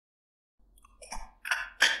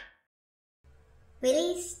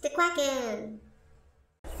Release the Kraken!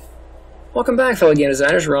 Welcome back, fellow game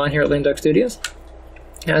designers. Ron here at Lame Duck Studios.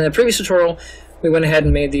 In the previous tutorial, we went ahead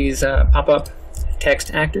and made these pop-up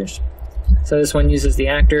text actors. So this one uses the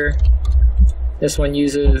actor. This one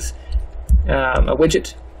uses a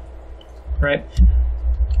widget, right?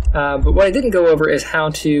 But what I didn't go over is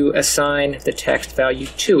how to assign the text value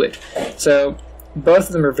to it. So both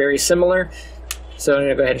of them are very similar. So I'm going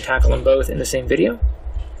to go ahead and tackle them both in the same video.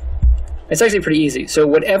 It's actually pretty easy. So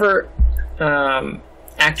whatever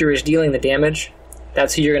actor is dealing the damage,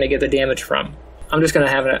 that's who you're going to get the damage from. I'm just going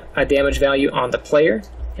to have a damage value on the player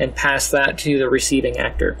and pass that to the receiving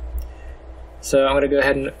actor. So I'm going to go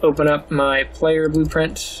ahead and open up my player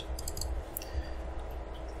blueprint.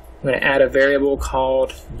 I'm going to add a variable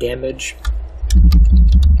called damage.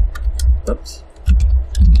 Oops.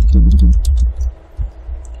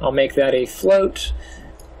 I'll make that a float.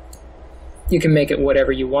 You can make it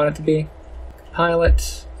whatever you want it to be. Compile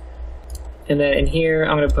it. And then in here,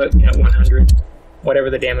 I'm going to put 100, whatever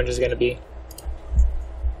the damage is going to be.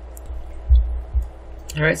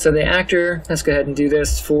 All right, so the actor, let's go ahead and do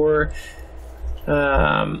this for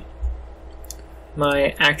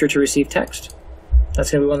my actor to receive text.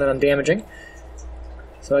 That's going to be one that I'm damaging.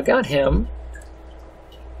 So I got him.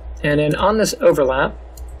 And then on this overlap,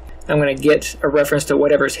 I'm going to get a reference to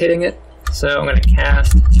whatever's hitting it. So I'm going to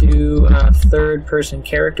cast to a third-person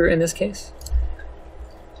character in this case.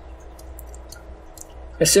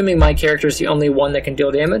 Assuming my character is the only one that can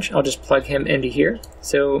deal damage, I'll just plug him into here.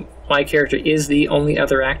 So my character is the only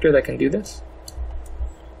other actor that can do this.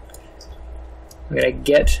 I'm going to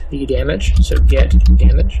get the damage, so get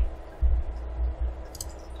damage.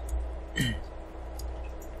 And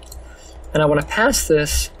I want to pass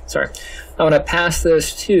this, I want to pass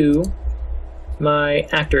this to my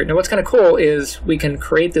actor. Now what's kind of cool is we can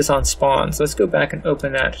create this on spawn. So let's go back and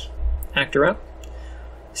open that actor up.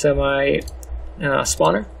 So my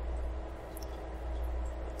spawner.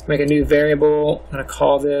 Make a new variable. I'm going to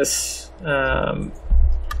call this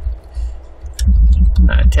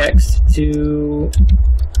text to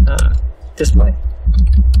display.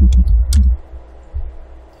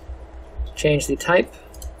 Change the type.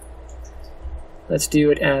 Let's do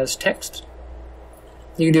it as text.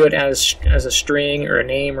 You can do it as a string or a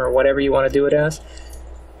name or whatever you want to do it as.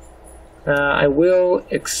 I will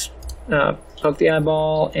poke the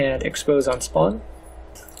eyeball and expose on spawn.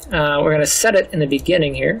 We're going to set it in the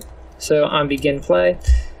beginning here. So on begin play,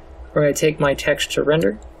 we're going to take my text to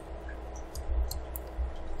render.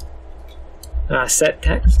 Set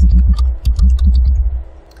text.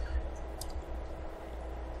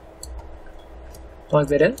 Plug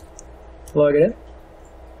that in. Plug it in.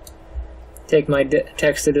 Take my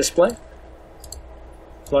text to display.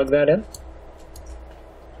 Plug that in.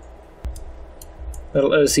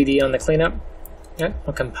 Little OCD on the cleanup. Okay,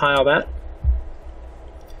 I'll compile that.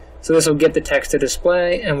 So this will get the text to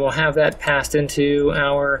display, and we'll have that passed into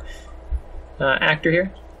our actor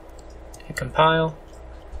here. Hit compile.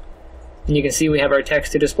 And you can see we have our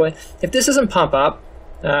text to display. If this doesn't pop up,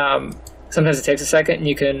 sometimes it takes a second, and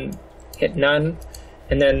you can hit none,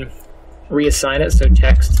 and then reassign it, so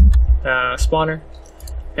text spawner.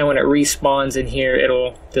 And when it respawns in here,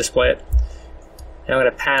 it'll display it. And I'm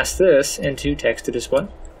going to pass this into text to display.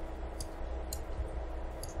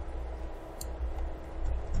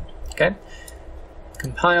 Okay,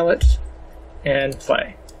 compile it and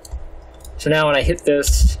play. So now when I hit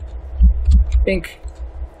this, bink,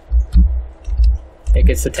 it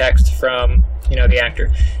gets the text from the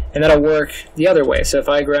actor, and that'll work the other way. So if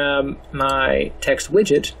I grab my text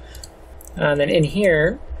widget, and then in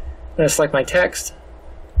here, I'm going to select my text.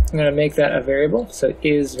 I'm going to make that a variable, so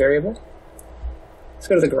is variable. Let's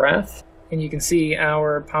go to the graph, and you can see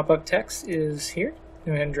our pop-up text is here.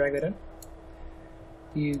 Go ahead and drag that in.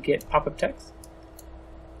 You get pop-up text.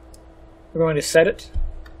 We're going to set it.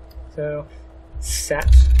 So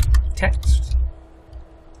set text.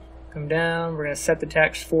 Come down. We're going to set the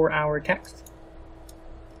text for our text.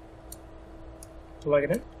 Plug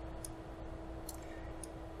it in.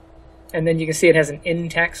 And then you can see it has an in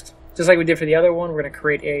text. Just like we did for the other one, we're going to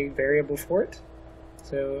create a variable for it.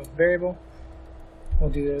 So variable. We'll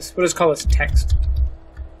do this. We'll just call this text.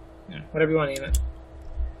 Whatever you want to name it.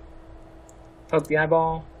 Poke the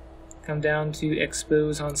eyeball, come down to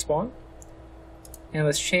expose on spawn, and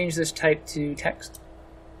let's change this type to text.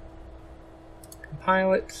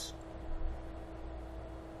 Compile it.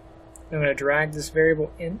 I'm going to drag this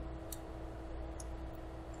variable in,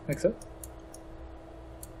 like so.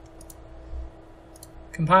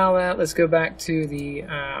 Compile that. Let's go back to the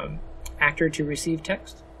actor to receive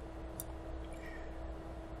text.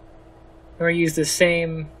 We're going to use the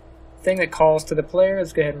same thing that calls to the player.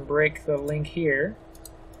 Let's go ahead and break the link here.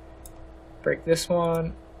 Break this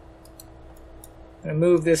one. I'm going to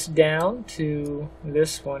move this down to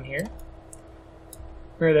this one here.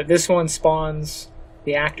 Remember that this one spawns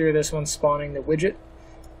the actor, this one's spawning the widget.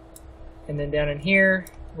 And then down in here,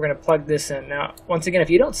 we're going to plug this in. Now, once again, if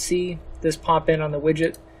you don't see this pop in on the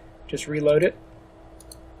widget, just reload it.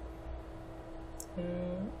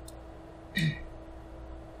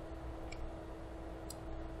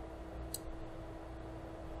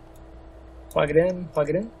 Plug it in, plug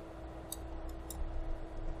it in.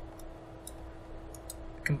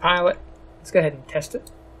 Compile it. Let's go ahead and test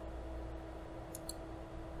it.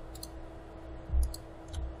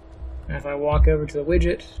 And if I walk over to the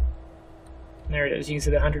widget, there it is. You can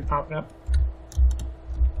see the 100 popping up.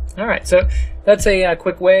 Alright, so that's a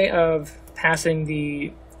quick way of passing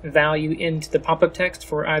the value into the pop-up text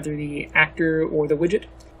for either the actor or the widget.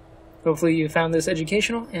 Hopefully you found this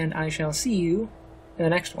educational, and I shall see you in the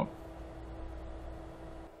next one.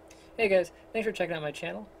 Hey guys, thanks for checking out my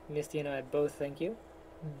channel. Misty and I both thank you.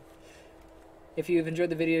 If you've enjoyed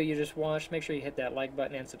the video you just watched, make sure you hit that like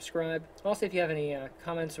button and subscribe. Also, if you have any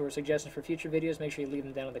comments or suggestions for future videos, make sure you leave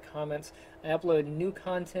them down in the comments. I upload new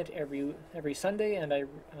content every Sunday, and I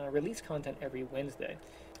release content every Wednesday.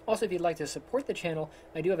 Also, if you'd like to support the channel,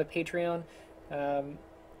 I do have a Patreon.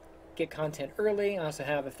 Get content early. I also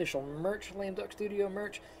have official merch, Lame Duck Studio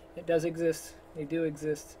merch. It does exist. They do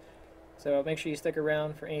exist. So make sure you stick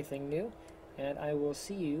around for anything new, and I will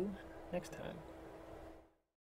see you next time.